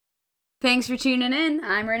Thanks for tuning in.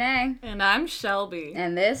 I'm Renee. And I'm Shelby.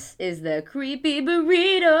 And this is the Creepy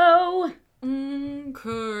Burrito.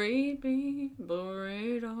 Creepy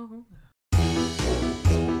burrito.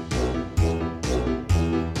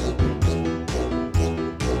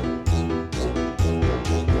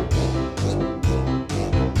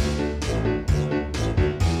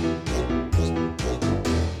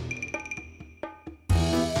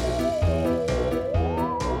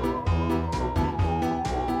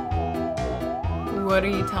 What are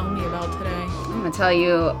you telling me about today? I'm going to tell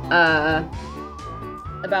you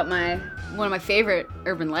about one of my favorite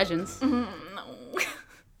urban legends. No.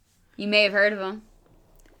 You may have heard of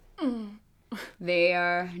them. They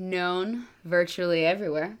are known virtually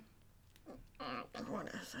everywhere. What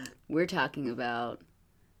is it? We're talking about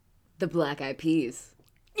the Black Eyed Peas.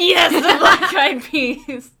 Yes, the Black Eyed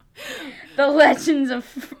Peas. The legends of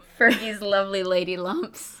Fergie's Lovely Lady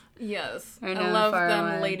Lumps. Yes, I I love far them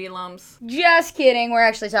away. lady lumps. Just kidding. We're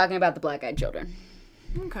actually talking about the Black Eyed Children.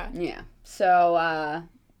 Okay. Yeah. So,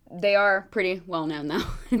 they are pretty well known, though.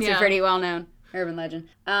 It's a pretty well known urban legend.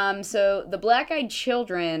 So the Black Eyed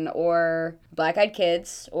Children, or Black Eyed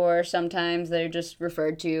Kids, or sometimes they're just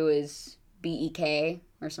referred to as BEK,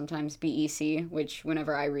 or sometimes BEC, which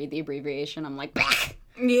whenever I read the abbreviation, I'm like, bah!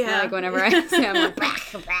 Yeah. Like whenever I say, I'm like, bah,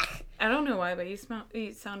 bah. I don't know why, but you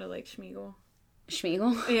sounded like Schmeagol.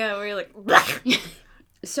 Schmeagol. Yeah, where you're like, Blah.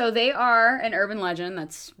 So they are an urban legend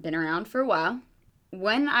that's been around for a while.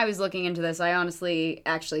 When I was looking into this, I honestly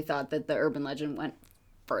actually thought that the urban legend went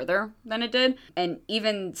further than it did. And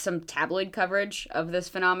even some tabloid coverage of this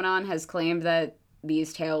phenomenon has claimed that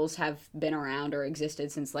these tales have been around or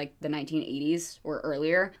existed since like the 1980s or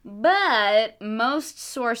earlier. But most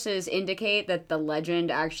sources indicate that the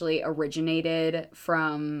legend actually originated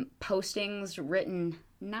from postings written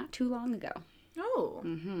not too long ago. Oh.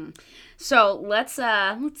 So let's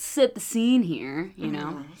set the scene here, you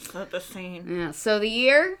know. Set the scene. Yeah, so the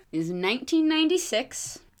year is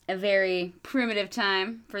 1996, a very primitive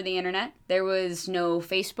time for the internet. There was no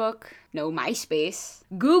Facebook, no MySpace.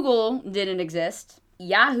 Google didn't exist.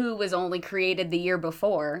 Yahoo was only created the year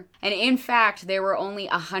before. And in fact, there were only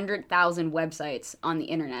 100,000 websites on the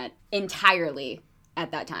internet entirely at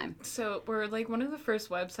that time. So we're like one of the first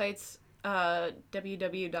websites,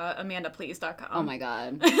 www.amandaplease.com. Oh my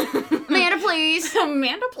god. Amanda, please!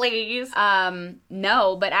 Amanda, please!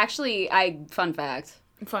 No, but actually, fun fact.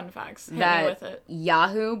 Fun facts. Hit That me with it.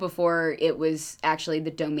 Yahoo, before it was actually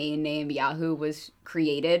the domain name Yahoo was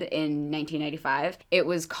created in 1995, it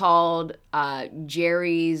was called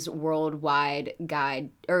Jerry's Guide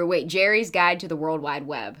to the World Wide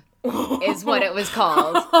Web. Is what it was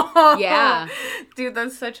called. Yeah. Dude,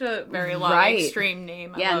 that's such a very long, extreme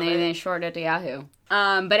name. Yeah, and they shortened it to Yahoo.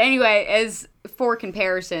 But anyway, as for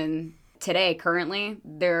comparison, today, currently,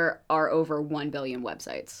 there are over 1 billion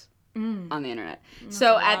websites on the internet.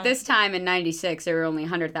 So at this time in 96, there were only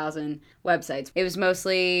 100,000 websites. It was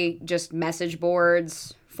mostly just message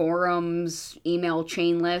boards, forums, email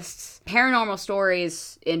chain lists. Paranormal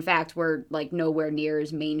stories, in fact, were like nowhere near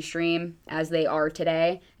as mainstream as they are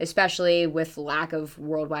today, especially with lack of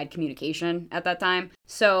worldwide communication at that time.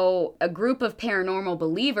 So a group of paranormal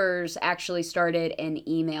believers actually started an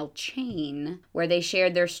email chain where they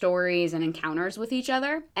shared their stories and encounters with each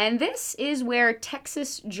other. And this is where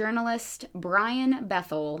Texas journalist Brian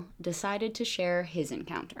Bethel decided to share his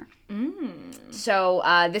encounter. So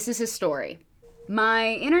this is his story.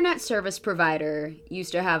 My internet service provider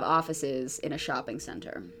used to have offices in a shopping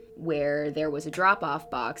center where there was a drop-off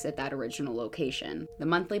box at that original location. The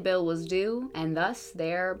monthly bill was due, and thus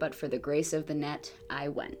there, but for the grace of the net, I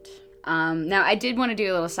went. Now, I did want to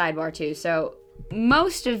do a little sidebar, too. So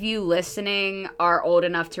most of you listening are old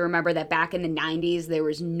enough to remember that back in the 90s, there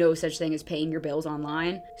was no such thing as paying your bills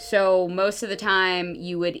online. So most of the time,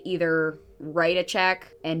 you would either write a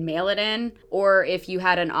check and mail it in, or if you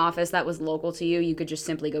had an office that was local to you, you could just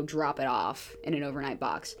simply go drop it off in an overnight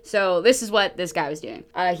box. So this is what this guy was doing.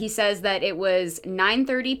 He says that it was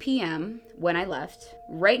 9:30 p.m. when I left.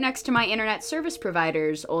 Right next to my internet service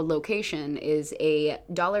provider's old location is a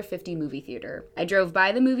 $1.50 movie theater. I drove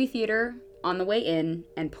by the movie theater on the way in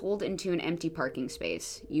and pulled into an empty parking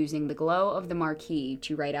space, using the glow of the marquee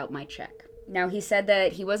to write out my check. Now, he said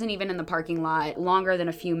that he wasn't even in the parking lot longer than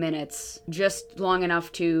a few minutes, just long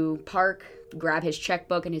enough to park, grab his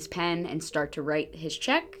checkbook and his pen, and start to write his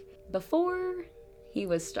check before he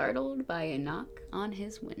was startled by a knock on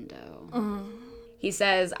his window. He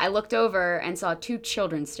says, I looked over and saw 2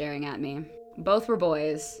 children staring at me. Both were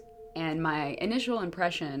boys, and my initial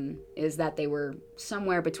impression is that they were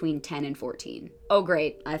somewhere between 10 and 14. Oh,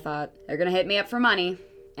 great, I thought. They're gonna hit me up for money.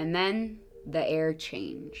 And then the air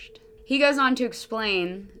changed. He goes on to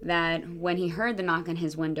explain that when he heard the knock on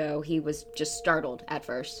his window, he was just startled at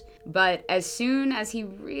first. But as soon as he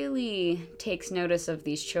really takes notice of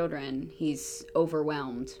these children, he's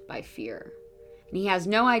overwhelmed by fear. And he has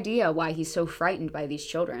no idea why he's so frightened by these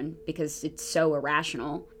children, because it's so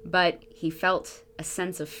irrational. But he felt a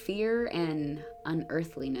sense of fear and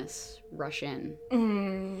unearthliness rush in.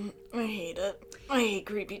 I hate it. I hate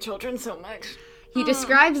creepy children so much. He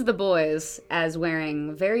describes the boys as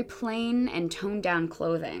wearing very plain and toned-down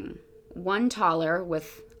clothing. One taller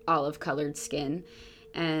with olive-colored skin,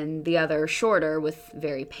 and the other shorter with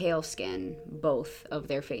very pale skin, both of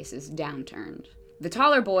their faces downturned. The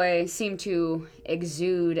taller boy seemed to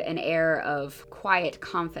exude an air of quiet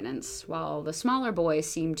confidence, while the smaller boy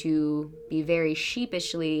seemed to be very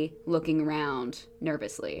sheepishly looking around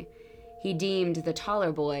nervously. He deemed the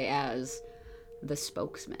taller boy as the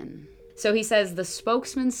spokesman. So he says, the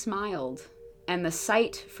spokesman smiled, and the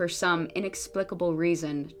sight, for some inexplicable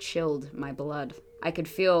reason, chilled my blood. I could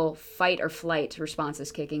feel fight or flight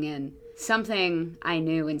responses kicking in. Something I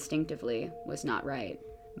knew instinctively was not right,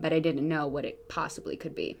 but I didn't know what it possibly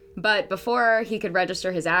could be. But before he could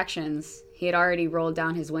register his actions, he had already rolled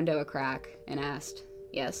down his window a crack and asked,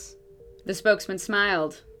 "Yes?" The spokesman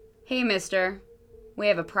smiled. "Hey, mister, we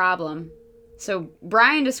have a problem." So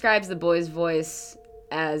Brian describes the boy's voice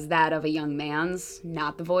as that of a young man's,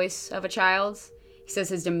 not the voice of a child's. He says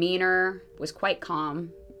his demeanor was quite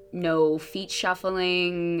calm. No feet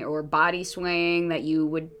shuffling or body swaying that you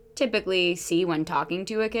would typically see when talking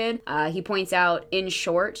to a kid. He points out, in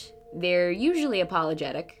short, they're usually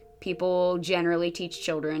apologetic. People generally teach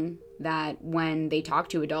children that when they talk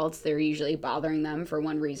to adults, they're usually bothering them for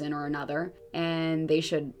one reason or another, and they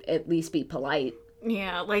should at least be polite.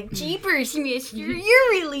 Yeah, like, jeepers, mister,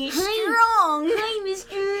 you're really strong. Hi,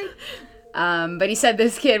 mister. But he said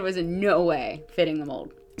this kid was in no way fitting the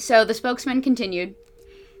mold. So the spokesman continued,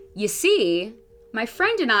 "You see, my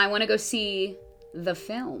friend and I want to go see the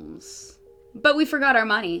films, but we forgot our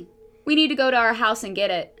money. We need to go to our house and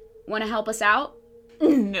get it. Want to help us out?"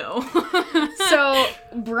 No. So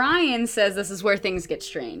Brian says this is where things get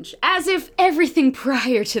strange. As if everything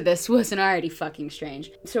prior to this wasn't already fucking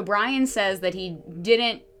strange. So Brian says that he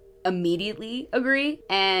didn't immediately agree,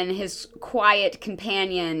 and his quiet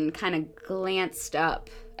companion kind of glanced up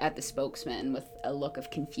at the spokesman with a look of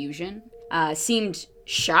confusion. Seemed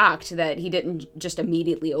shocked that he didn't just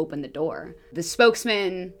immediately open the door. The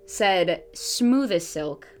spokesman said, smooth as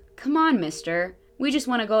silk, "Come on, mister. We just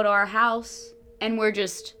want to go to our house. And we're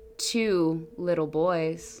just two little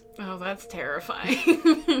boys." Oh, that's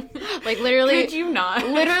terrifying. Like, literally. Could you not?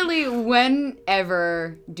 Literally,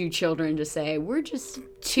 whenever do children just say, "We're just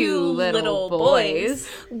two little boys.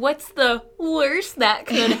 What's the worst that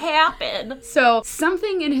could happen? So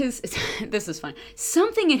something in his, this is fun,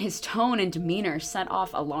 something in his tone and demeanor set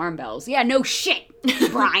off alarm bells. Yeah, no shit,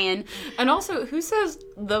 Brian. And also, who says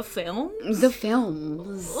the films? The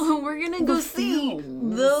films. We're gonna go see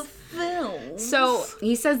the films. So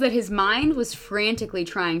he says that his mind was frantically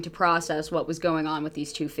trying to process what was going on with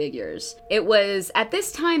these two figures. It was at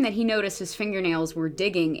this time that he noticed his fingernails were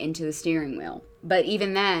digging into the steering wheel. But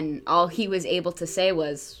even then, all he was able to say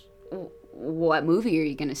was, "What movie are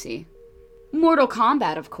you gonna see?" "Mortal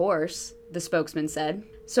Kombat, of course," the spokesman said.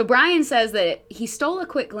 So Brian says that he stole a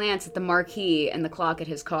quick glance at the marquee and the clock at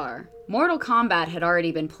his car. Mortal Kombat had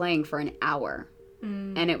already been playing for an hour,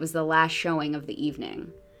 and it was the last showing of the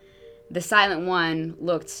evening. The Silent One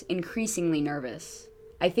looked increasingly nervous.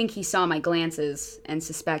 I think he saw my glances and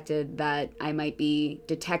suspected that I might be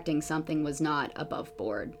detecting something was not above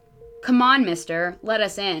board. "Come on, mister, let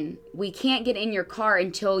us in. We can't get in your car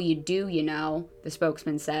until you do, you know," the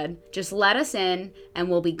spokesman said. "Just let us in, and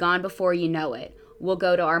we'll be gone before you know it. We'll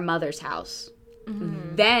go to our mother's house."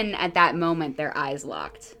 Then, at that moment, their eyes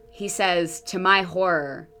locked. He says, to my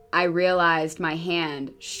horror, I realized my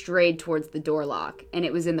hand strayed towards the door lock, and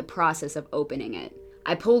it was in the process of opening it.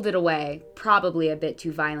 I pulled it away, probably a bit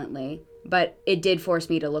too violently, but it did force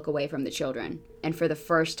me to look away from the children. And for the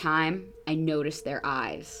first time, I noticed their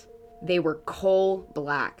eyes. They were coal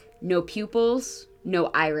black. No pupils, no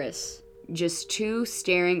iris. Just two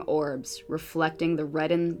staring orbs reflecting the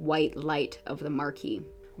red and white light of the marquee.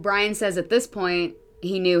 Brian says at this point,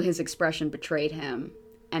 he knew his expression betrayed him,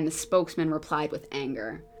 and the spokesman replied with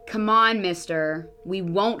anger. "Come on, mister. We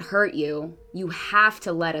won't hurt you. You have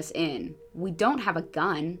to let us in. We don't have a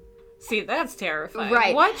gun." See, that's terrifying.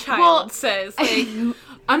 Right. What child says, like,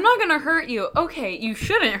 I'm not gonna hurt you. Okay, you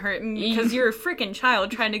shouldn't hurt me because you're a freaking child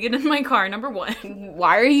trying to get in my car, number one.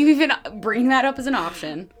 Why are you even bringing that up as an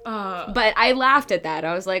option? But I laughed at that.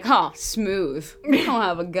 I was like, oh, smooth. We don't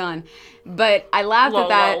have a gun. But I laughed at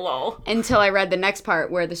that until I read the next part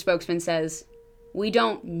where the spokesman says, we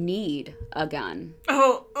don't need a gun.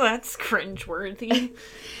 Oh, that's cringeworthy.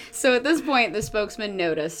 So at this point, the spokesman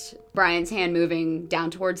noticed Brian's hand moving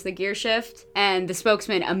down towards the gear shift, and the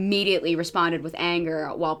spokesman immediately responded with anger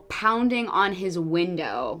while pounding on his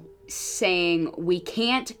window, saying, we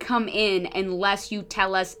can't come in unless you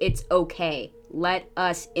tell us it's okay. Let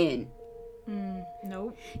us in.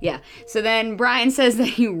 Nope. Yeah. So then Brian says that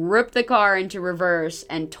he ripped the car into reverse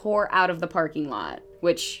and tore out of the parking lot,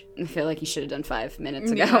 which I feel like he should have done 5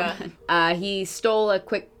 minutes ago. Yeah. He stole a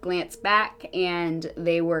quick glance back, and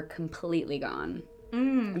they were completely gone.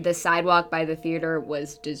 The sidewalk by the theater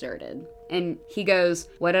was deserted. And he goes,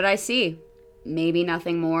 what did I see? Maybe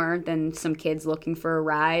nothing more than some kids looking for a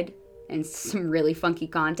ride and some really funky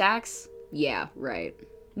contacts? Yeah, right.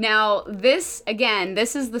 Now, this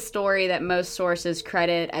is the story that most sources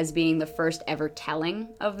credit as being the first ever telling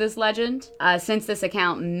of this legend. Since this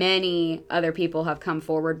account, many other people have come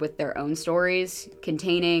forward with their own stories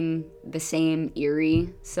containing the same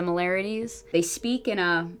eerie similarities. They speak in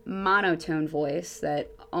a monotone voice that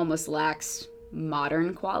almost lacks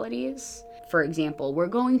modern qualities. For example, we're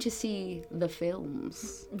going to see the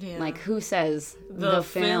films. Yeah. Like, who says the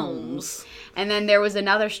films? And then there was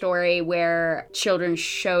another story where children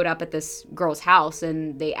showed up at this girl's house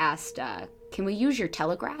and they asked, can we use your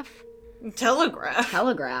telegraph?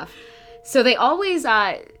 Telegraph. So they always,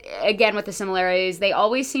 again with the similarities, they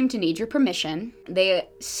always seem to need your permission. They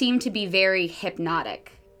seem to be very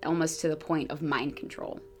hypnotic, almost to the point of mind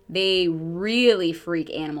control. They really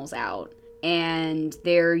freak animals out. And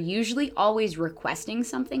they're usually always requesting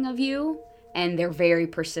something of you, and they're very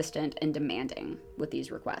persistent and demanding with these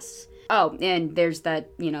requests. Oh, and there's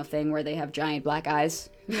that, thing where they have giant black eyes.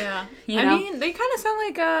 Yeah. I mean, they kind of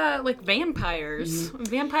sound like vampires. Mm-hmm.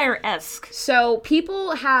 Vampire-esque. So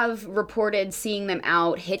people have reported seeing them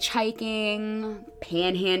out hitchhiking,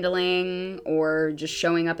 panhandling, or just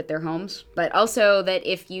showing up at their homes. But also that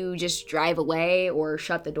if you just drive away or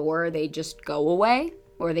shut the door, they just go away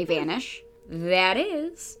or they vanish. That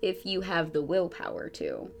is, if you have the willpower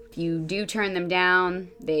to. If you do turn them down,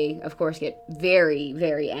 they, of course, get very,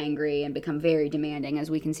 very angry and become very demanding,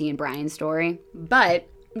 as we can see in Brian's story. But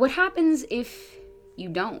what happens if you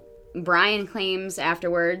don't? Brian claims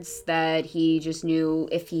afterwards that he just knew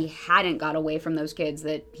if he hadn't got away from those kids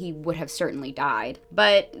that he would have certainly died.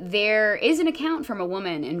 But there is an account from a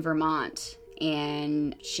woman in Vermont,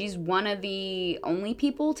 and she's one of the only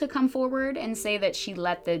people to come forward and say that she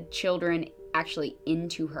let the children actually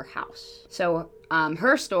into her house. So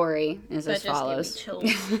her story is as follows. That just gave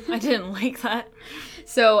me chills. I didn't like that.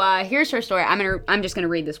 So here's her story. I'm just gonna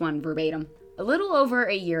read this one verbatim. A little over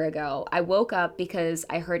a year ago, I woke up because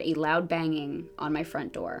I heard a loud banging on my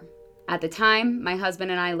front door. At the time, my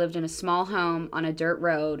husband and I lived in a small home on a dirt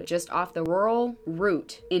road just off the rural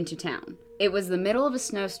route into town. It was the middle of a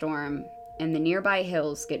snowstorm, and the nearby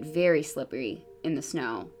hills get very slippery in the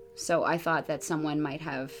snow. So I thought that someone might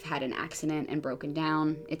have had an accident and broken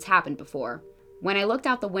down. It's happened before. When I looked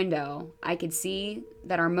out the window, I could see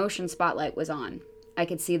that our motion spotlight was on. I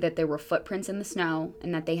could see that there were footprints in the snow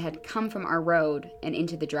and that they had come from our road and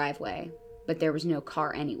into the driveway, but there was no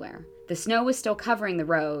car anywhere. The snow was still covering the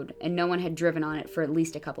road, and no one had driven on it for at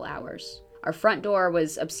least a couple hours. Our front door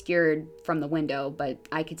was obscured from the window, but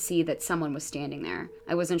I could see that someone was standing there.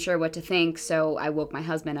 I wasn't sure what to think, so I woke my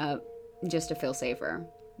husband up just to feel safer.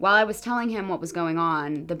 While I was telling him what was going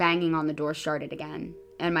on, the banging on the door started again,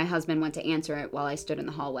 and my husband went to answer it while I stood in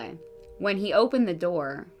the hallway. When he opened the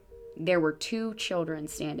door, there were 2 children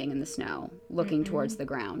standing in the snow, looking towards the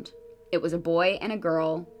ground. It was a boy and a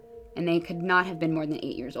girl, and they could not have been more than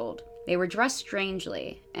 8 years old. They were dressed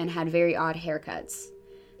strangely and had very odd haircuts.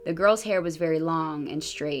 The girl's hair was very long and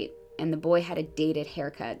straight, and the boy had a dated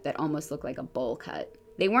haircut that almost looked like a bowl cut.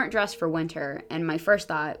 They weren't dressed for winter, and my first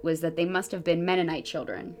thought was that they must have been Mennonite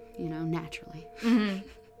children, naturally. Mm-hmm.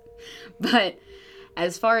 But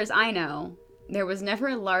as far as I know, there was never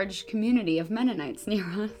a large community of Mennonites near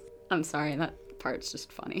us. I'm sorry, that part's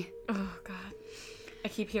just funny. Oh, God. I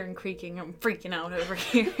keep hearing creaking. I'm freaking out over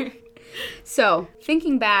here. So,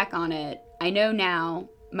 thinking back on it, I know now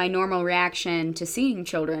my normal reaction to seeing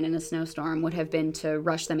children in a snowstorm would have been to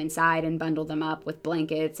rush them inside and bundle them up with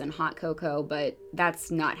blankets and hot cocoa, but that's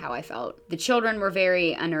not how I felt. The children were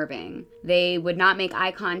very unnerving. They would not make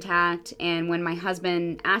eye contact, and when my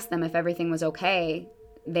husband asked them if everything was okay,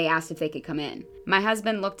 they asked if they could come in. My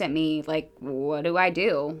husband looked at me like, what do I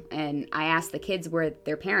do? And I asked the kids where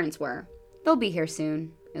their parents were. They'll be here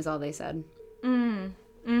soon, is all they said.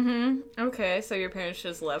 Okay, so your parents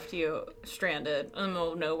just left you stranded in the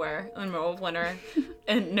middle of nowhere, in the middle of winter,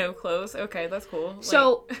 and no clothes. Okay, that's cool.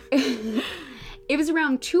 So, it was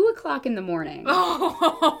around 2 o'clock in the morning.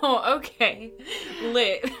 Oh, okay.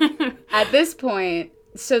 Lit. At this point,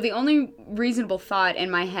 so the only reasonable thought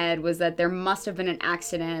in my head was that there must have been an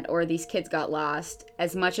accident or these kids got lost.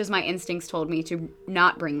 As much as my instincts told me to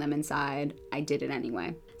not bring them inside, I did it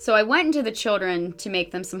anyway. So I went into the children to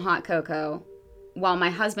make them some hot cocoa, while my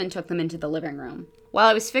husband took them into the living room. While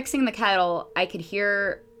I was fixing the kettle, I could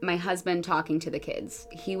hear my husband talking to the kids.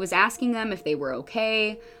 He was asking them if they were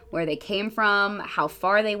okay, where they came from, how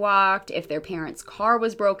far they walked, if their parents' car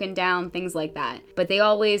was broken down, things like that. But they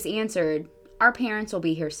always answered, "Our parents will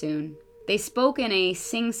be here soon." They spoke in a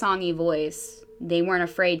sing-songy voice. They weren't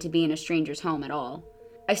afraid to be in a stranger's home at all.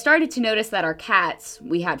 I started to notice that our cats,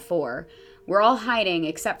 we had 4, were all hiding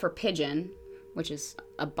except for Pigeon, which is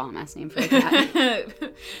a bomb-ass name for a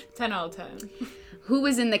cat. 10 out of 10. Who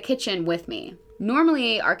was in the kitchen with me.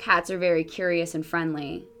 Normally, our cats are very curious and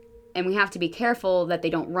friendly, and we have to be careful that they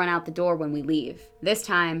don't run out the door when we leave. This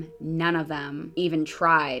time, none of them even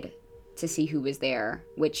tried to see who was there,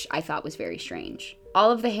 which I thought was very strange.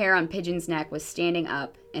 All of the hair on Pigeon's neck was standing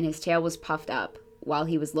up, and his tail was puffed up while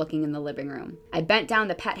he was looking in the living room. I bent down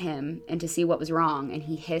to pet him and to see what was wrong, and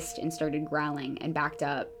he hissed and started growling and backed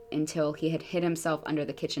up until he had hid himself under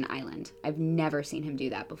the kitchen island. I've never seen him do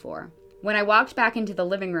that before. When I walked back into the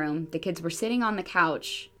living room, the kids were sitting on the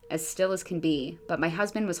couch, as still as can be, but my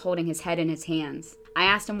husband was holding his head in his hands. I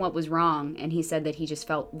asked him what was wrong, and he said that he just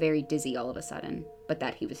felt very dizzy all of a sudden, but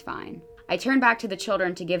that he was fine. I turned back to the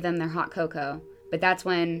children to give them their hot cocoa, but that's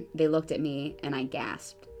when they looked at me and I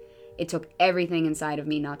gasped. It took everything inside of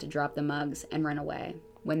me not to drop the mugs and run away.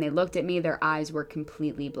 When they looked at me, their eyes were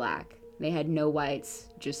completely black. They had no whites,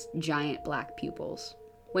 just giant black pupils.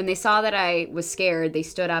 When they saw that I was scared, they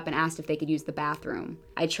stood up and asked if they could use the bathroom.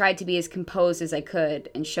 I tried to be as composed as I could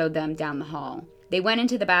and showed them down the hall. They went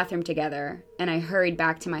into the bathroom together, and I hurried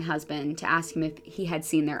back to my husband to ask him if he had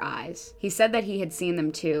seen their eyes. He said that he had seen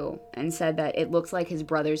them too, and said that it looked like his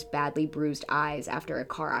brother's badly bruised eyes after a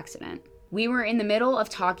car accident. We were in the middle of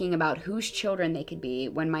talking about whose children they could be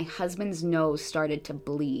when my husband's nose started to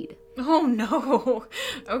bleed. Oh no.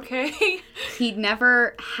 Okay. He'd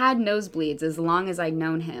never had nosebleeds as long as I'd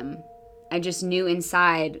known him. I just knew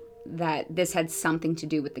inside that this had something to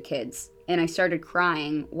do with the kids. And I started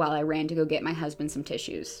crying while I ran to go get my husband some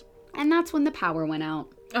tissues. And that's when the power went out.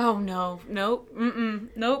 Oh no. Nope.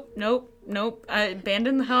 Nope. I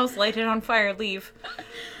abandon the house, light it on fire, leave.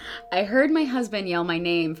 I heard my husband yell my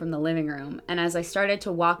name from the living room, and as I started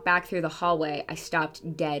to walk back through the hallway, I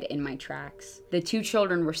stopped dead in my tracks. The 2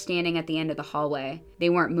 children were standing at the end of the hallway. They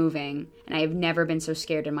weren't moving, and I have never been so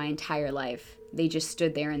scared in my entire life. They just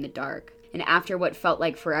stood there in the dark. And after what felt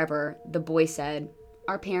like forever, the boy said,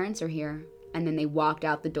 "Our parents are here." And then they walked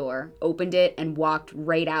out the door, opened it, and walked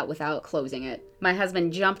right out without closing it. My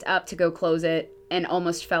husband jumped up to go close it and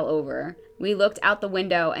almost fell over. We looked out the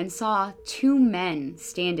window and saw 2 men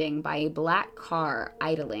standing by a black car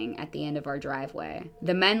idling at the end of our driveway.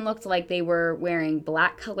 The men looked like they were wearing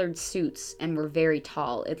black-colored suits and were very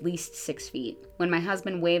tall, at least 6 feet. When my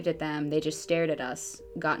husband waved at them, they just stared at us,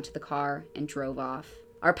 got into the car, and drove off.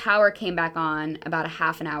 Our power came back on about a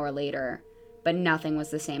half an hour later, but nothing was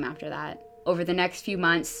the same after that. Over the next few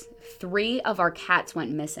months, 3 of our cats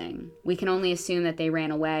went missing. We can only assume that they ran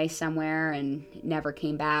away somewhere and never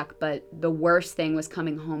came back, but the worst thing was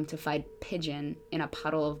coming home to find Pigeon in a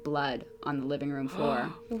puddle of blood on the living room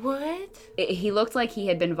floor. What? He looked like he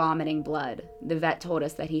had been vomiting blood. The vet told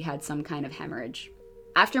us that he had some kind of hemorrhage.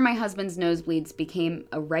 After my husband's nosebleeds became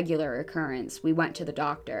a regular occurrence, we went to the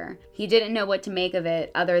doctor. He didn't know what to make of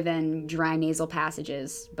it other than dry nasal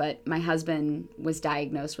passages, but my husband was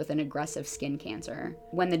diagnosed with an aggressive skin cancer.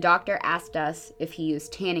 When the doctor asked us if he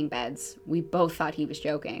used tanning beds, we both thought he was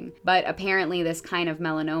joking. But apparently this kind of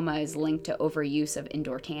melanoma is linked to overuse of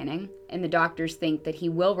indoor tanning, and the doctors think that he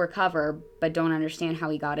will recover, but don't understand how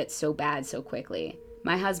he got it so bad so quickly.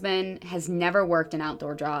 My husband has never worked an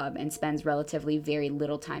outdoor job and spends relatively very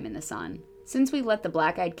little time in the sun. Since we let the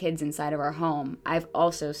black-eyed kids inside of our home, I've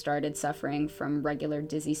also started suffering from regular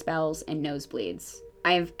dizzy spells and nosebleeds.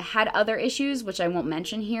 I've had other issues, which I won't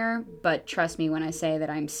mention here, but trust me when I say that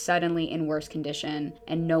I'm suddenly in worse condition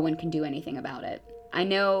and no one can do anything about it. I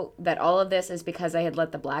know that all of this is because I had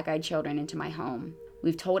let the black-eyed children into my home.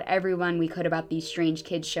 We've told everyone we could about these strange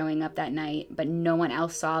kids showing up that night, but no one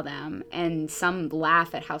else saw them. And some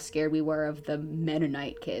laugh at how scared we were of the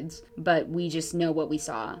Mennonite kids, but we just know what we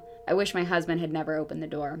saw. I wish my husband had never opened the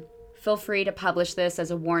door. Feel free to publish this as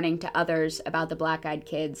a warning to others about the black-eyed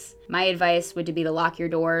kids. My advice would be to lock your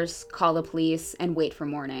doors, call the police, and wait for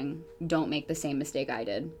morning. Don't make the same mistake I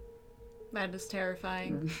did. That is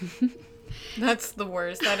terrifying. That's the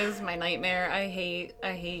worst. That is my nightmare. I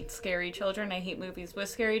hate scary children. I hate movies with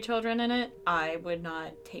scary children in it. I would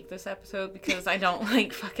not take this episode because I don't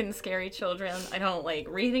like fucking scary children. I don't like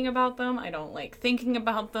reading about them. I don't like thinking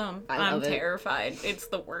about them. I'm terrified. It's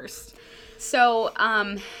the worst. So,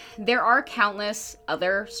 there are countless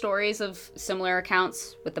other stories of similar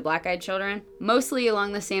accounts with the black-eyed children. Mostly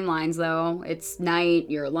along the same lines, though. It's night,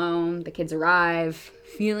 you're alone, the kids arrive,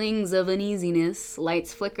 feelings of uneasiness,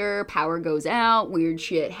 lights flicker, power goes out, weird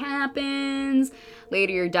shit happens.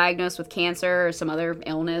 Later, you're diagnosed with cancer or some other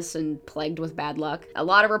illness and plagued with bad luck. A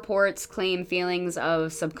lot of reports claim feelings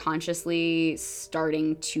of subconsciously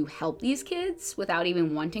starting to help these kids without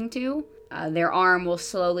even wanting to. Their arm will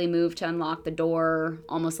slowly move to unlock the door,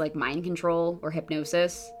 almost like mind control or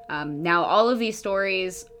hypnosis. Now, all of these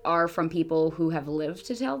stories are from people who have lived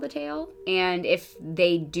to tell the tale. And if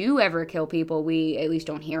they do ever kill people, we at least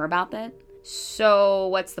don't hear about that. So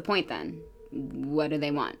what's the point then? What do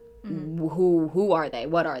they want? Mm-hmm. Who are they?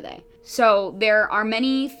 What are they? So there are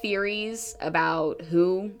many theories about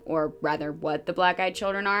who, or rather what, the black-eyed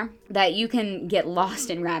children are, that you can get lost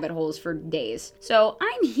in rabbit holes for days. So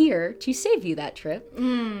I'm here to save you that trip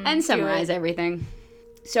and summarize everything.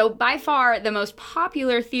 So by far, the most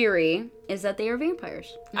popular theory is that they are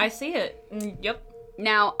vampires. I see it. Yep.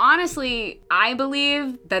 Now, honestly, I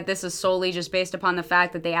believe that this is solely just based upon the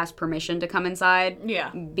fact that they asked permission to come inside. Yeah.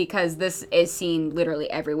 Because this is seen literally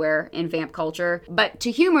everywhere in vamp culture. But to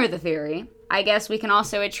humor the theory, I guess we can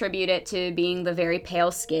also attribute it to being the very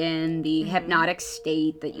pale skin, the hypnotic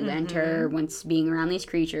state that you enter once being around these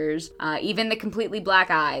creatures, even the completely black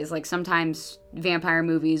eyes. Like sometimes vampire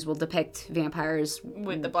movies will depict vampires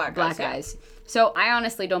with the black eyes. So I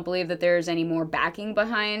honestly don't believe that there's any more backing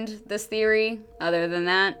behind this theory other than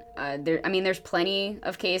that. There's plenty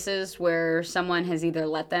of cases where someone has either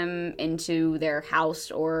let them into their house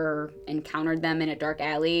or encountered them in a dark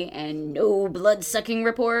alley and no blood-sucking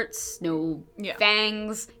reports, no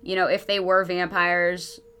fangs. You know, if they were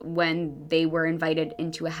vampires, when they were invited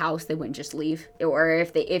into a house, they wouldn't just leave. Or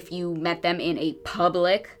if you met them in a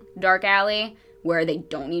public dark alley where they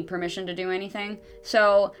don't need permission to do anything.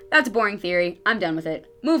 So that's a boring theory. I'm done with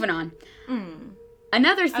it. Moving on.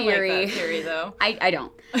 Another theory. I like that theory, though. I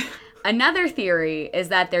don't. Another theory is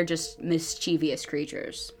that they're just mischievous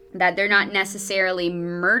creatures. That they're not necessarily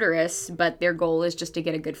murderous, but their goal is just to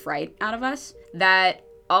get a good fright out of us. That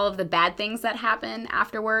all of the bad things that happen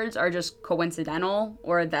afterwards are just coincidental,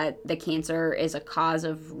 or that the cancer is a cause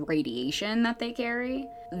of radiation that they carry,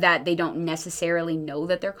 that they don't necessarily know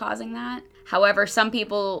that they're causing that. However, some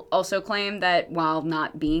people also claim that while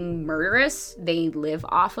not being murderous, they live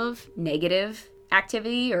off of negative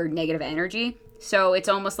activity or negative energy. So it's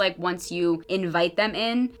almost like once you invite them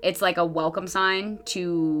in, it's like a welcome sign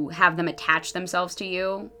to have them attach themselves to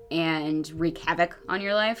you and wreak havoc on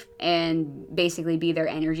your life and basically be their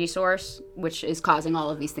energy source, which is causing all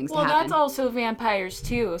of these things to happen. Well, that's also vampires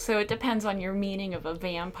too, so it depends on your meaning of a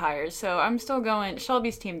vampire. So I'm still going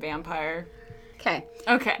Shelby's team vampire. Okay.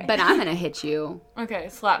 But I'm gonna hit you. Okay,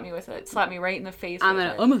 slap me with it. Slap me right in the face. I'm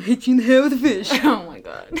gonna hit you in the head with a fish. Oh my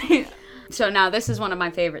god. So now this is one of my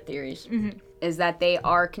favorite theories. Is that they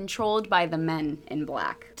are controlled by the men in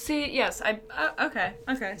black. See, yes, okay.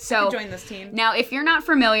 So, I join this team. Now, if you're not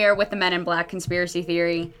familiar with the Men in Black conspiracy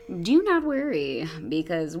theory, do not worry,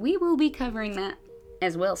 because we will be covering that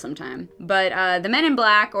as well sometime. But the Men in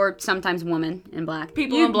Black, or sometimes women in black.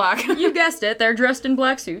 People in black. You guessed it, they're dressed in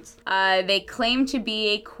black suits. They claim to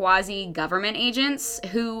be quasi-government agents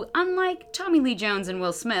who, unlike Tommy Lee Jones and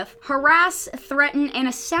Will Smith, harass, threaten, and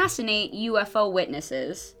assassinate UFO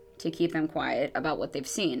witnesses to keep them quiet about what they've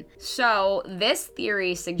seen. So this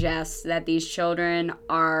theory suggests that these children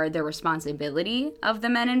are the responsibility of the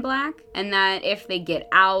Men in Black, and that if they get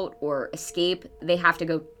out or escape, they have to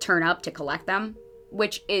go turn up to collect them,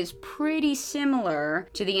 which is pretty similar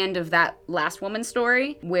to the end of that last woman's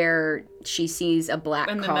story where she sees a black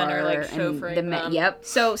car. And the men are like chauffeuring them. Yep.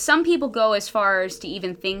 So some people go as far as to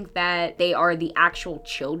even think that they are the actual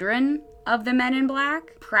children of the Men in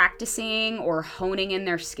Black, practicing or honing in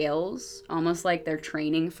their skills, almost like they're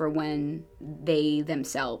training for when they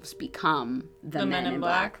themselves become the Men in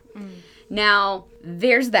Black. Now,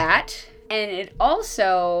 there's that, and it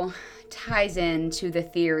also ties into the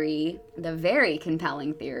theory, the very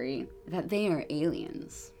compelling theory, that they are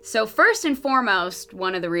aliens. So first and foremost,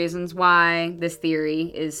 one of the reasons why this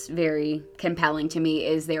theory is very compelling to me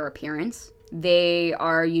is their appearance. They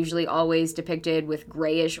are usually always depicted with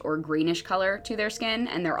grayish or greenish color to their skin,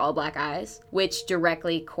 and they're all black eyes, which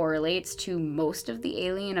directly correlates to most of the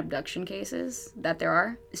alien abduction cases that there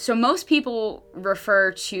are. So most people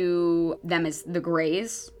refer to them as the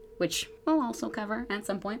Greys, which we'll also cover at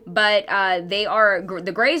some point. But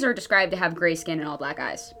the Greys are described to have gray skin and all black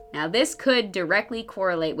eyes. Now, this could directly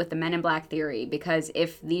correlate with the Men in Black theory, because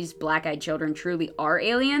if these black-eyed children truly are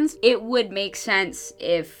aliens, it would make sense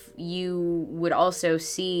if you would also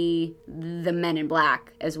see the Men in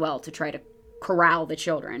Black as well to try to corral the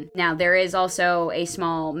children. Now, there is also a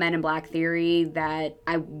small Men in Black theory that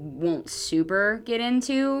I won't super get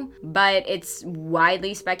into, but it's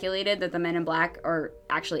widely speculated that the Men in Black are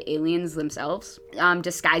actually aliens themselves,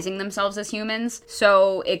 disguising themselves as humans.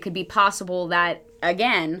 So it could be possible that,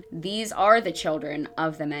 again, these are the children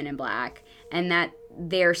of the Men in Black, and that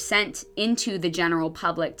they're sent into the general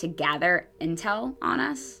public to gather intel on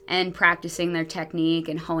us and practicing their technique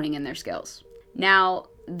and honing in their skills. Now,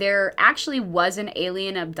 there actually was an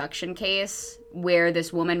alien abduction case where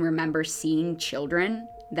this woman remembers seeing children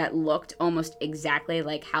that looked almost exactly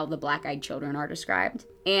like how the black-eyed children are described.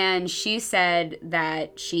 And she said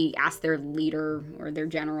that she asked their leader or their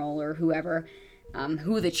general or whoever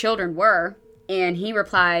who the children were, and he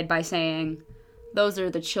replied by saying, "Those are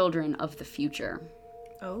the children of the future."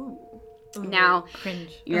 Oh. Ooh, now,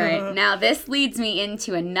 cringe. Right. Now, this leads me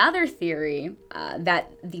into another theory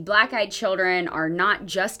that the black-eyed children are not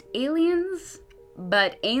just aliens,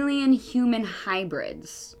 but alien-human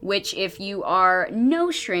hybrids, which, if you are no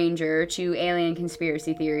stranger to alien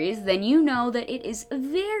conspiracy theories, then you know that it is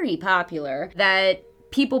very popular that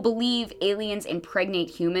people believe aliens impregnate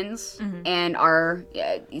humans and are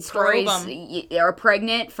stories are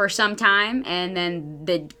pregnant for some time, and then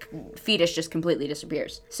the fetus just completely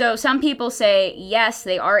disappears. So some people say, yes,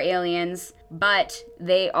 they are aliens, but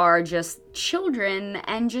they are just children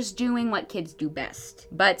and just doing what kids do best.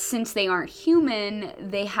 But since they aren't human,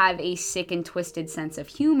 they have a sick and twisted sense of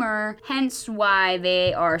humor, hence why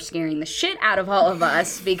they are scaring the shit out of all of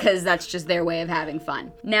us, because that's just their way of having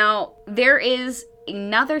fun. Now, there is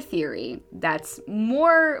another theory that's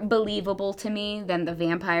more believable to me than the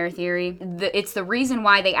vampire theory. It's the reason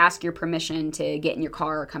why they ask your permission to get in your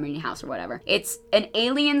car or come in your house or whatever. It's an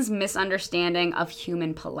alien's misunderstanding of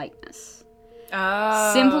human politeness.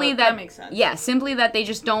 Simply that makes sense. Yeah, simply that they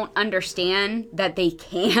just don't understand that they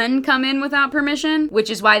can come in without permission, which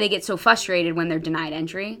is why they get so frustrated when they're denied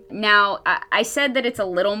entry. Now, I said that it's a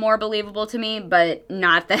little more believable to me, but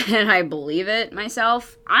not that I believe it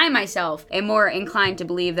myself. I myself am more inclined to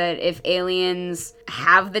believe that if aliens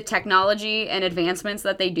have the technology and advancements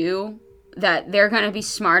that they do, that they're going to be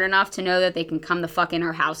smart enough to know that they can come the fuck in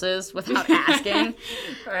our houses without asking.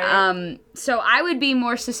 Right. So I would be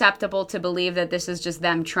more susceptible to believe that this is just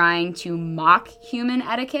them trying to mock human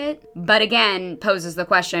etiquette. But again, poses the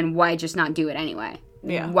question, why just not do it anyway?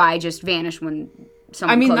 Yeah. Why just vanish when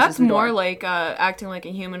someone closes that's the door? more like acting like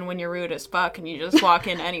a human when you're rude as fuck and you just walk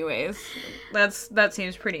in anyways. That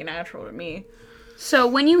seems pretty natural to me. So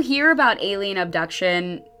when you hear about alien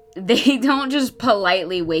abduction, they don't just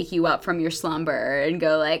politely wake you up from your slumber and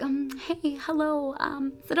go like, hey, hello,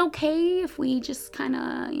 is it okay if we just kind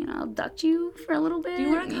of, abduct you for a little bit? Do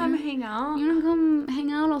you want to come hang out? You want to come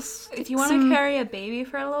hang out? If you want to carry a baby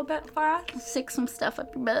for a little bit for us? Stick some stuff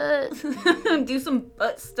up your butt. Do some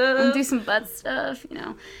butt stuff. Do some butt stuff,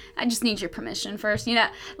 I just need your permission first,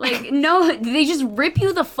 Like, no, they just rip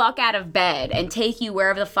you the fuck out of bed and take you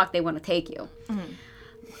wherever the fuck they want to take you. Mm-hmm.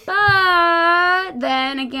 But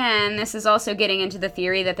then again, this is also getting into the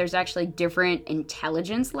theory that there's actually different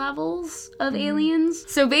intelligence levels of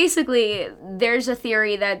aliens. So basically, there's a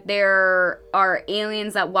theory that there are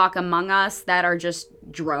aliens that walk among us that are just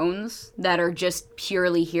drones, that are just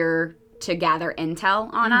purely here to gather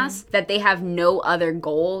intel on us, that they have no other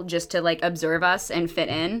goal just to observe us and fit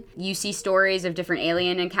in. You see stories of different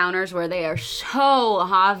alien encounters where they are so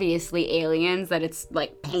obviously aliens that it's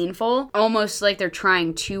painful, almost like they're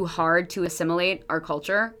trying too hard to assimilate our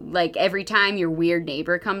culture. Like every time your weird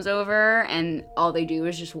neighbor comes over and all they do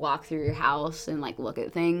is just walk through your house and look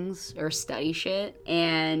at things or study shit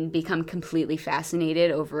and become completely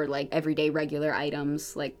fascinated over everyday regular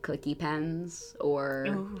items like clicky pens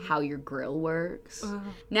or how your grill works.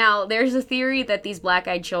 Now, there's a theory that these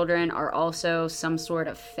black-eyed children are also some sort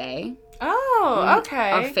of fae. Oh,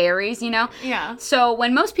 okay. Or fairies, you know? Yeah. So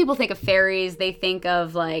when most people think of fairies, they think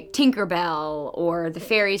of like Tinkerbell or the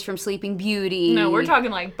fairies from Sleeping Beauty. No, we're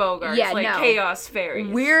talking like Bogarts, chaos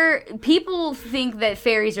fairies. People think that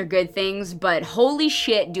fairies are good things, but holy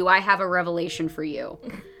shit, do I have a revelation for you.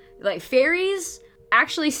 Like, fairies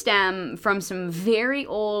actually stem from some very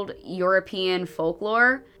old European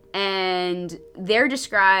folklore, and they're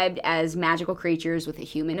described as magical creatures with a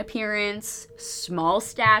human appearance, small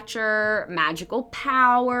stature, magical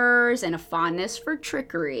powers, and a fondness for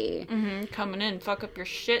trickery. Coming in, fuck up your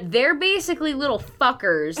shit. They're basically little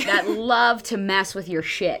fuckers that love to mess with your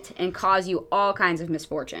shit and cause you all kinds of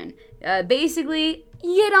misfortune. Basically,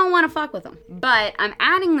 you don't want to fuck with them. But I'm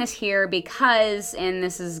adding this here because, and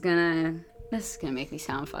this is gonna make me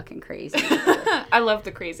sound fucking crazy. I love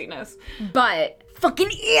the craziness. But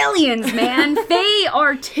fucking aliens, man. Fae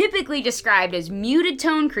are typically described as muted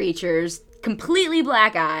tone creatures, completely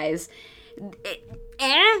black eyes.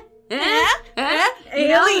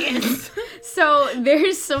 Aliens. So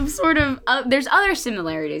there's some sort of there's other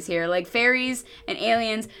similarities here, like fairies and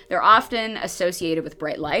aliens. They're often associated with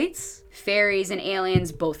bright lights. Fairies and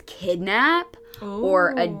aliens both kidnap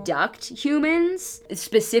or abduct humans,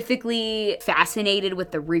 specifically fascinated with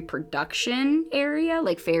the reproduction area.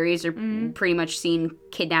 Like, fairies are pretty much seen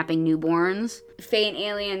kidnapping newborns. Fae and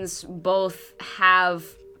aliens both have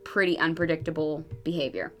pretty unpredictable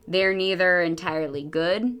behavior. They're neither entirely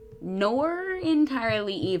good nor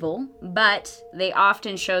entirely evil, but they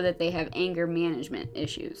often show that they have anger management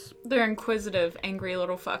issues. They're inquisitive, angry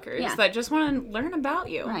little fuckers that just want to learn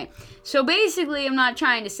about you. Right. So basically, I'm not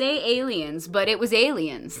trying to say aliens, but it was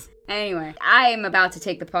aliens. Anyway, I am about to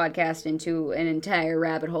take the podcast into an entire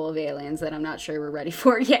rabbit hole of aliens that I'm not sure we're ready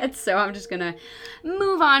for yet, so I'm just gonna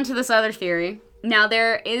move on to this other theory. Now,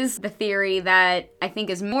 there is the theory that I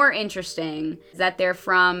think is more interesting, that they're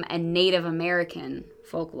from a Native American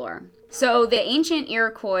folklore. So the ancient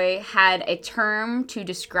Iroquois had a term to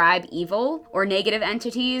describe evil or negative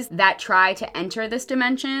entities that try to enter this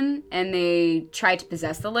dimension, and they try to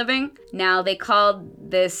possess the living. Now, they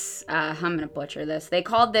called this, I'm gonna butcher this, they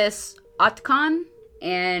called this Otkon,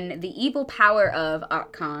 and the evil power of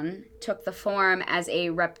Otkon took the form as a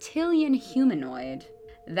reptilian humanoid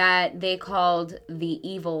that they called the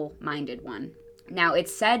evil-minded one. Now,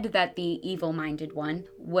 it's said that the evil-minded one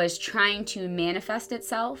was trying to manifest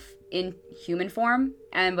itself in human form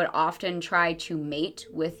and would often try to mate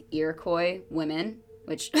with Iroquois women,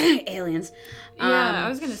 which, aliens. Yeah, I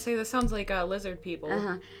was going to say, this sounds like lizard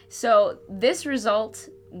people. So this result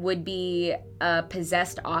would be a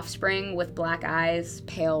possessed offspring with black eyes,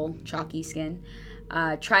 pale, chalky skin.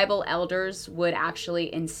 Tribal elders would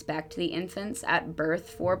actually inspect the infants at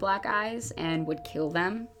birth for black eyes and would kill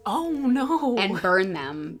them. Oh, no. And burn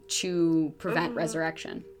them to prevent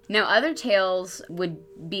resurrection. Now, other tales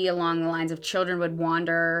would be along the lines of children would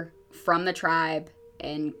wander from the tribe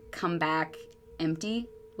and come back empty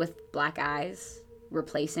with black eyes,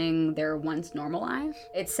 replacing their once normal eyes.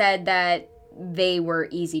 It said that they were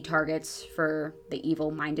easy targets for the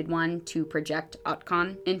evil-minded one to project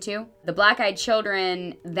Otkon into. The black-eyed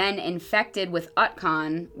children then infected with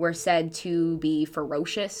Otkon were said to be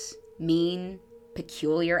ferocious, mean,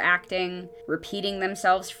 peculiar acting, repeating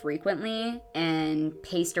themselves frequently, and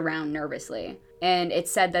paced around nervously. And it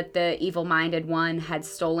said that the evil-minded one had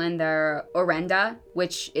stolen their Orenda,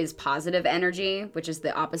 which is positive energy, which is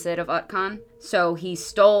the opposite of Otkon. So he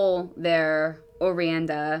stole their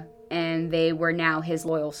Orenda, and they were now his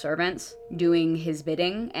loyal servants, doing his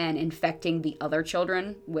bidding and infecting the other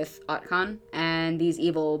children with Otkon. And these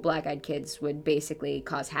evil black-eyed kids would basically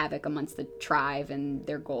cause havoc amongst the tribe, and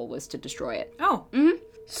their goal was to destroy it. Oh. Mm-hmm.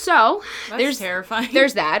 So, that's terrifying.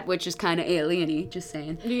 There's that, which is kind of alien-y, just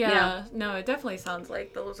saying. Yeah, no, it definitely sounds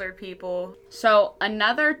like those are people. So,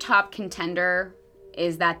 another top contender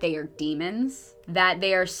is that they are demons, that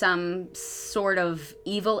they are some sort of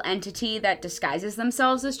evil entity that disguises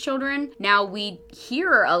themselves as children. Now, we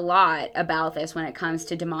hear a lot about this when it comes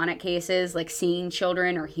to demonic cases, like seeing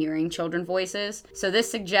children or hearing children voices. So this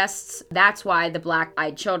suggests that's why the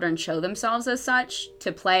black-eyed children show themselves as such,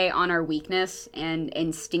 to play on our weakness and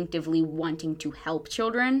instinctively wanting to help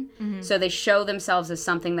children. Mm-hmm. So they show themselves as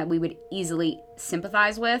something that we would easily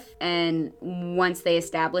sympathize with, and once they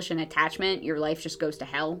establish an attachment, your life just goes to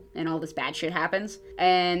hell and all this bad shit happens.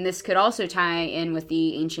 And this could also tie in with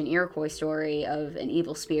the ancient Iroquois story of an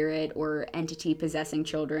evil spirit or entity possessing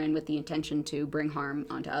children with the intention to bring harm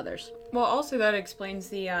onto others. Well, also that explains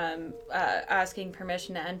the asking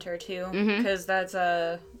permission to enter too, because that's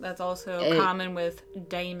also common with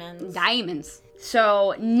diamonds. Diamonds.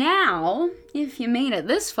 So now, if you made it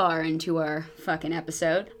this far into our fucking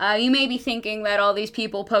episode, you may be thinking that all these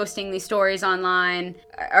people posting these stories online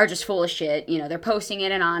are just full of shit. You know, they're posting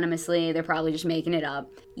it anonymously. They're probably just making it up.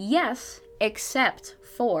 Yes, except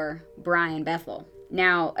for Brian Bethel.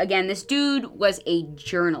 Now, again, this dude was a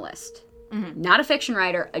journalist. Not a fiction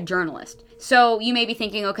writer, a journalist. So you may be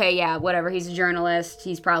thinking, okay, yeah, whatever, he's a journalist.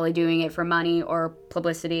 He's probably doing it for money or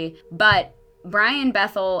publicity. But Brian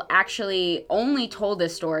Bethel actually only told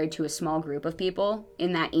this story to a small group of people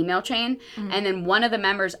in that email chain. And then one of the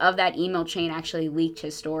members of that email chain actually leaked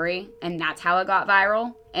his story. And that's how it got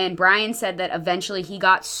viral. And Brian said that eventually he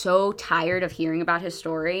got so tired of hearing about his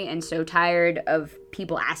story and so tired of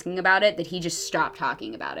people asking about it that he just stopped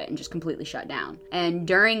talking about it and just completely shut down. And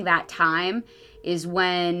during that time is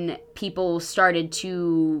when people started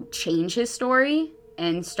to change his story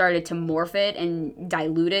and started to morph it and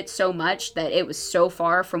dilute it so much that it was so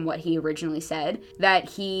far from what he originally said that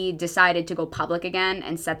he decided to go public again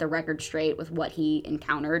and set the record straight with what he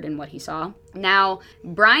encountered and what he saw. Now,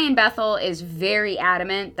 Brian Bethel is very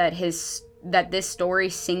adamant that this story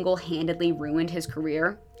single-handedly ruined his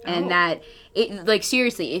career. And that it, like,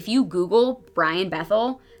 seriously, if you Google Brian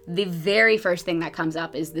Bethel, the very first thing that comes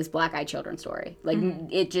up is this Black Eyed Children story. Like,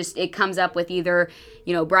 it comes up with either,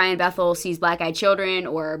 you know, Brian Bethel sees Black Eyed Children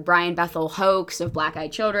or Brian Bethel hoax of Black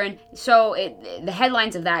Eyed Children. So the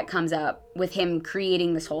headlines of that comes up with him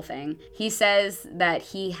creating this whole thing. He says that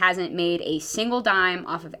he hasn't made a single dime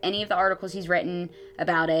off of any of the articles he's written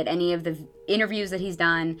about it, any of the interviews that he's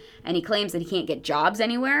done, and he claims that he can't get jobs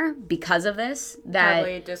anywhere because of this. That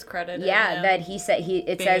probably discredited. Yeah, him that he said it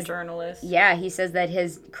being says a journalist. Yeah, he says that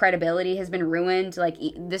his credibility has been ruined. Like,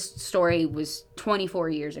 this story was 24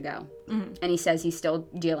 years ago, and he says he's still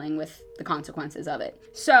dealing with the consequences of it.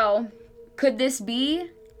 So, could this be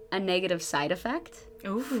a negative side effect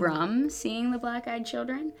from seeing the Black Eyed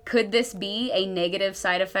Children? Could this be a negative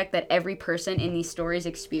side effect that every person in these stories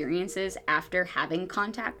experiences after having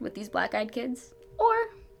contact with these Black Eyed kids? Or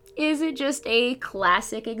is it just a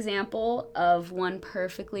classic example of one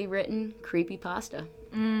perfectly written creepypasta?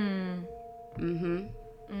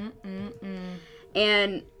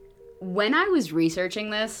 And when I was researching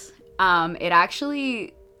this, it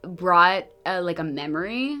actually brought a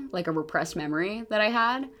memory, like a repressed memory that I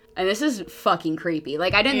had. And this is fucking creepy.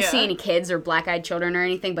 Like, I didn't see any kids or black-eyed children or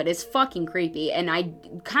anything, but it's fucking creepy. And I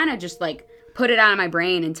kind of just, like, put it out of my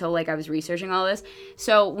brain until, like, I was researching all this.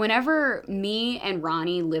 So whenever me and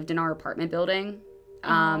Ronnie lived in our apartment building...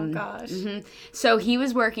 So he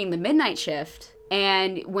was working the midnight shift.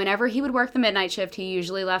 And whenever he would work the midnight shift, he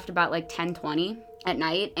usually left about, like, 10:20 at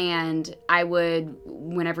night. And I would,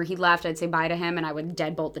 whenever he left, I'd say bye to him and I would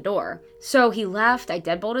deadbolt the door. So he left, I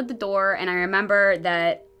deadbolted the door, and I remember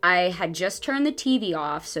that I had just turned the TV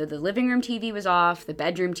off, so the living room TV was off, the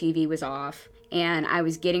bedroom TV was off, and I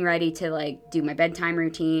was getting ready to, like, do my bedtime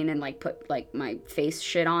routine and, like, put, like, my face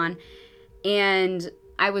shit on, and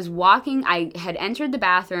I was walking, I had entered the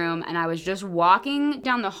bathroom, and I was just walking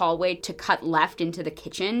down the hallway to cut left into the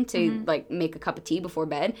kitchen to, like, make a cup of tea before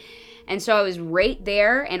bed. And so I was right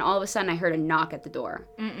there, and all of a sudden I heard a knock at the door.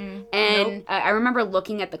 And I remember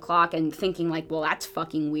looking at the clock and thinking, like, well, that's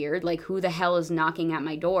fucking weird. Like, who the hell is knocking at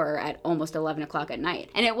my door at almost 11 o'clock at night?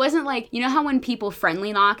 And it wasn't like, you know how when people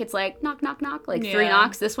friendly knock, it's like, knock, knock, knock, like 3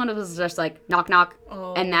 knocks? This one was just like, knock, knock,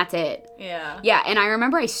 and that's it. Yeah, and I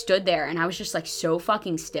remember I stood there, and I was just, like, so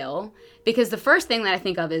fucking still. Because the first thing that I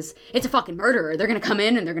think of is, it's a fucking murderer. They're gonna come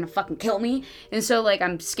in and they're gonna fucking kill me. And so, like,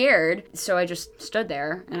 I'm scared. So I just stood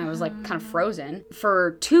there and I was, like, kind of frozen.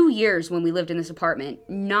 For 2 years when we lived in this apartment,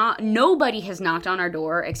 nobody has knocked on our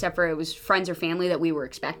door except for it was friends or family that we were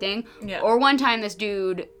expecting. Or one time this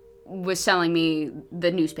dude was selling me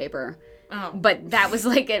the newspaper. But that was,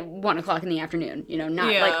 like, at 1 o'clock in the afternoon, you know,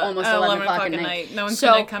 not, like, almost 11 o'clock at night. No one's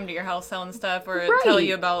gonna come to your house selling stuff or tell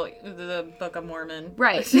you about the Book of Mormon.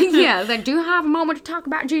 Right. Yeah, like, do you have a moment to talk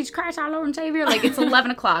about Jesus Christ, our Lord and Savior? Like, it's 11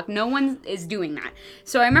 o'clock. No one is doing that.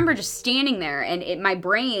 So I remember just standing there, and my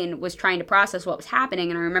brain was trying to process what was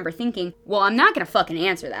happening, and I remember thinking, well, I'm not gonna fucking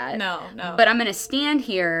answer that. No. But I'm gonna stand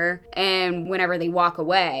here, and whenever they walk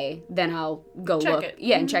away, then I'll go look.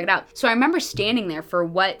 And check it out. So I remember standing there for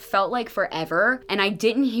what felt like for forever, and I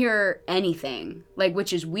didn't hear anything, like,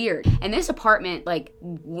 which is weird. And this apartment, like,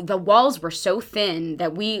 the walls were so thin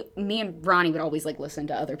that me and Ronnie would always, like, listen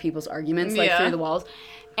to other people's arguments, like, through the walls.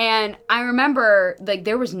 And I remember, like,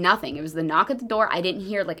 there was nothing. It was the knock at the door. I didn't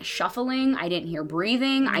hear, like, a shuffling. I didn't hear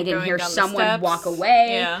breathing. I didn't hear someone walk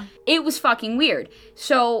away. Yeah. It was fucking weird.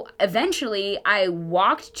 So eventually I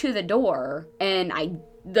walked to the door and I,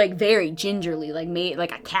 like, very gingerly, like, made,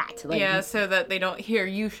 like, a cat. Like, yeah, so that they don't hear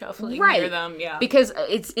you shuffling right. near them. Yeah. Because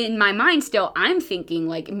it's in my mind still, I'm thinking,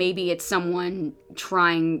 like, maybe it's someone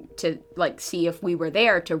trying to, like, see if we were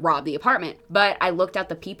there to rob the apartment. But I looked out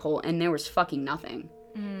the peephole and there was fucking nothing.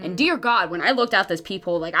 And dear God, when I looked out this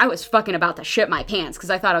peephole, like, I was fucking about to shit my pants because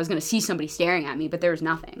I thought I was going to see somebody staring at me, but there was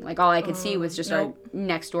nothing. Like, all I could see was just our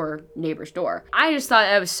next door neighbor's door. I just thought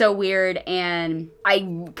that was so weird, and I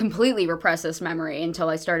completely repressed this memory until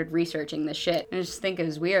I started researching this shit. And I just think it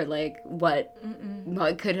was weird, like, what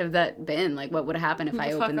could have that been? Like, what would have happened if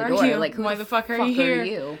I opened the door? You? Like, why the fuck are you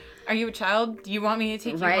here? Are you a child? Do you want me to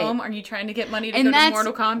take you home? Are you trying to get money to go to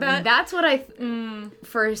Mortal Kombat? That's what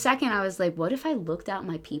for a second, I was like, what if I looked out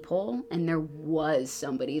my peephole and there was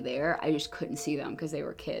somebody there? I just couldn't see them because they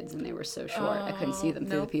were kids and they were so short. I couldn't see them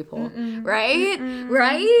through the peephole. Right?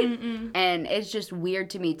 Right? And it's just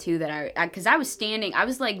weird to me, too, that because I was standing, I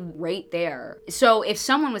was, like, right there. So if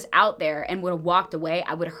someone was out there and would have walked away,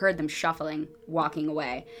 I would have heard them shuffling, walking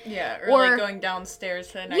away. Yeah, or like going downstairs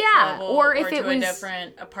to the next level. Or if it was a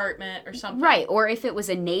different apartment or something. Right, or if it was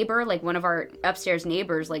a neighbor, like one of our upstairs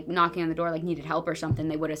neighbors, like knocking on the door, like needed help or something,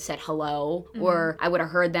 they would have said hello. Or I would have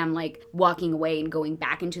heard them, like, walking away and going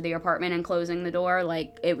back into the apartment and closing the door.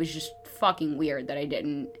 Like, it was just fucking weird that I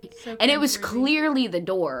didn't. So and it was clearly the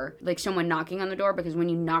door, like someone knocking on the door, because when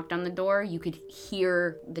you knocked on the door, you could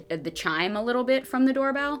hear the chime a little bit from the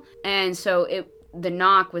doorbell. And so the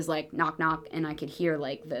knock was like knock knock, and I could hear,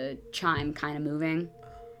 like, the chime kind of moving.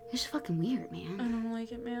 It's fucking weird, man. I don't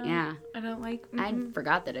like it, man. Yeah. I don't like. I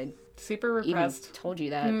forgot that I super repressed. Even told you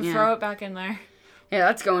that. Throw it back in there. Yeah,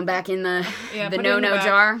 that's going back in the put no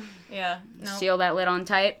jar. Yeah. Nope. Seal that lid on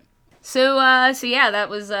tight. So yeah, that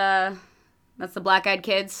was that's the Black Eyed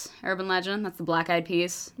Kids urban legend. That's the Black Eyed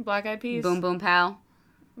Peas. Black Eyed Peas. Boom boom pow.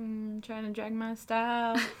 Trying to drag my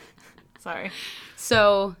style. Sorry.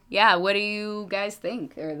 So yeah, what do you guys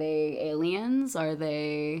think? Are they aliens? Are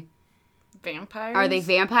they vampires? Are they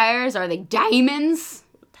vampires? Are they diamonds?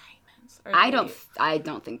 Diamonds. I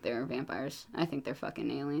don't think they're vampires. I think they're fucking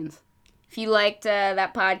aliens. If you liked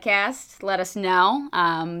that podcast, let us know.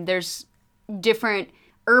 There's different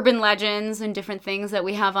urban legends and different things that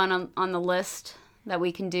we have on the list that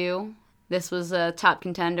we can do. This was a top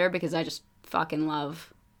contender because I just fucking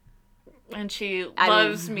love. And she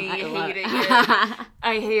loves me hating it.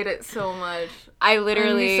 I hate it so much. I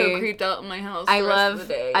literally I'm so creeped out in my house.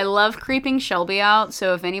 I love creeping Shelby out.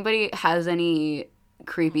 So if anybody has any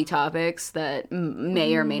creepy topics that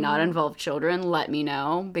may or may not involve children, let me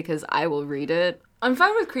know because I will read it. I'm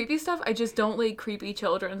fine with creepy stuff. I just don't like creepy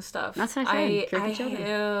children stuff. That's what I said. Creepy children.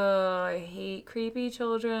 I hate creepy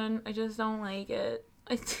children. I just don't like it.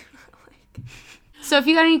 I do not like it. So if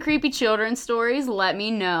you got any creepy children's stories, let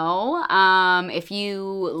me know. If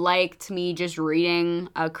you liked me just reading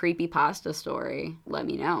a creepy pasta story, let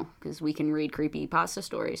me know. Because we can read creepy pasta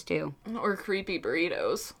stories too. Or creepy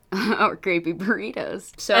burritos. Or creepy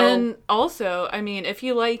burritos. So, and also, I mean, if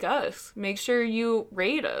you like us, make sure you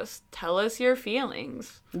rate us. Tell us your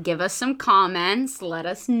feelings. Give us some comments. Let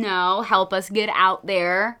us know. Help us get out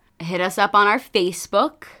there. Hit us up on our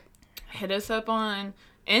Facebook. Hit us up on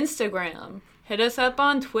Instagram. Hit us up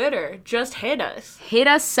on Twitter. Just hit us. Hit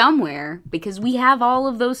us somewhere, because we have all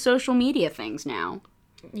of those social media things now.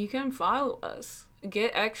 You can follow us.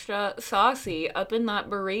 Get extra saucy up in that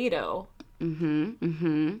burrito.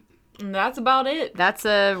 And that's about it. That's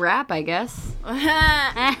a wrap, I guess.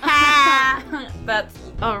 That's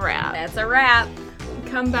a wrap. That's a wrap.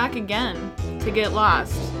 Come back again to get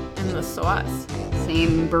lost in the sauce.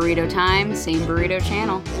 Same burrito time, same burrito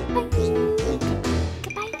channel. Bye.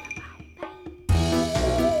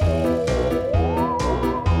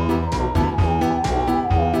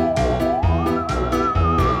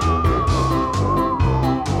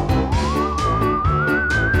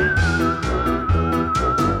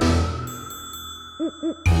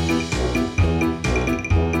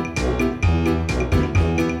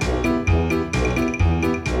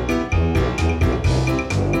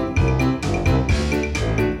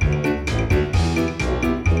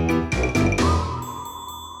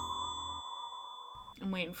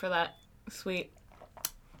 For that sweet.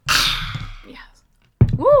 Yes.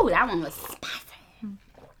 Woo, that one was spicy.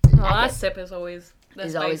 The last sip is always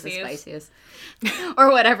is always the spiciest.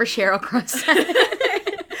 Or whatever Sheryl Crow said.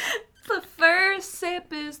 The first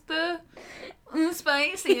sip is the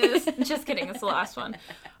spiciest. Just kidding, it's the last one.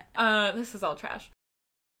 This is all trash.